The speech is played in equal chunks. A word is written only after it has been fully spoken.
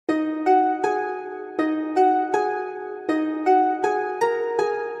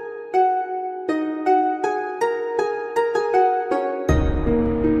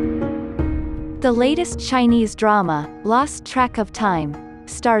The latest Chinese drama, Lost Track of Time,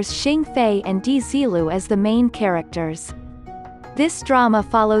 stars Xing and Di Zilu as the main characters. This drama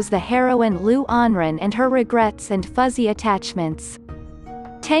follows the heroine Lu Anran and her regrets and fuzzy attachments.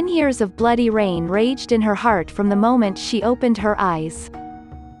 10 years of bloody rain raged in her heart from the moment she opened her eyes.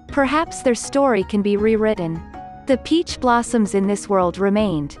 Perhaps their story can be rewritten. The peach blossoms in this world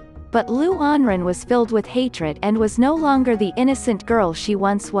remained, but Lu Anran was filled with hatred and was no longer the innocent girl she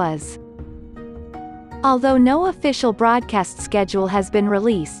once was. Although no official broadcast schedule has been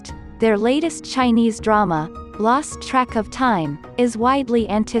released, their latest Chinese drama, Lost Track of Time, is widely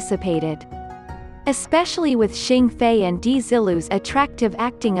anticipated. Especially with Xing and Di Zilu's attractive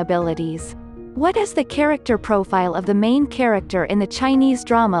acting abilities. What is the character profile of the main character in the Chinese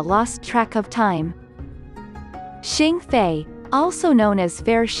drama Lost Track of Time? Xing, also known as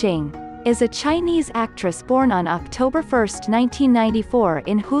Fair Xing, is a Chinese actress born on October 1, 1994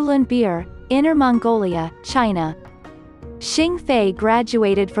 in Hulunbuir, Inner Mongolia, China. Xing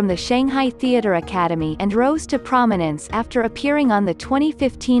graduated from the Shanghai Theatre Academy and rose to prominence after appearing on the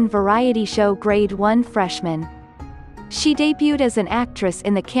 2015 variety show Grade 1 Freshman. She debuted as an actress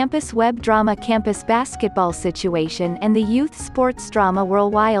in the campus web drama Campus Basketball Situation and the youth sports drama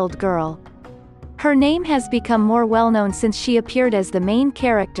Whirl Wild Girl. Her name has become more well-known since she appeared as the main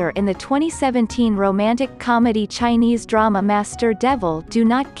character in the 2017 romantic comedy Chinese drama Master Devil Do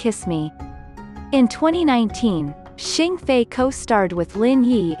Not Kiss Me. In 2019, Xing co-starred with Lin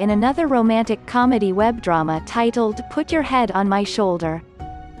Yi in another romantic comedy web drama titled Put Your Head on My Shoulder.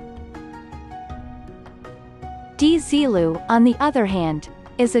 Di Zilu, on the other hand,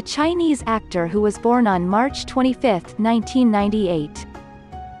 is a Chinese actor who was born on March 25, 1998.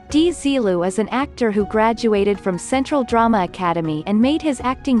 Di Zilu is an actor who graduated from Central Drama Academy and made his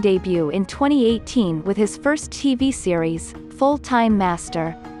acting debut in 2018 with his first TV series, Full-Time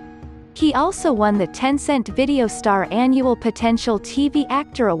Master. He also won the Tencent Video Star Annual Potential TV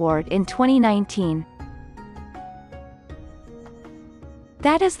Actor Award in 2019.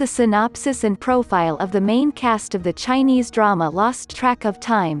 That is the synopsis and profile of the main cast of the Chinese drama Lost Track of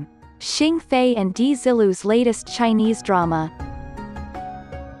Time, Xing and Di Zilu's latest Chinese drama.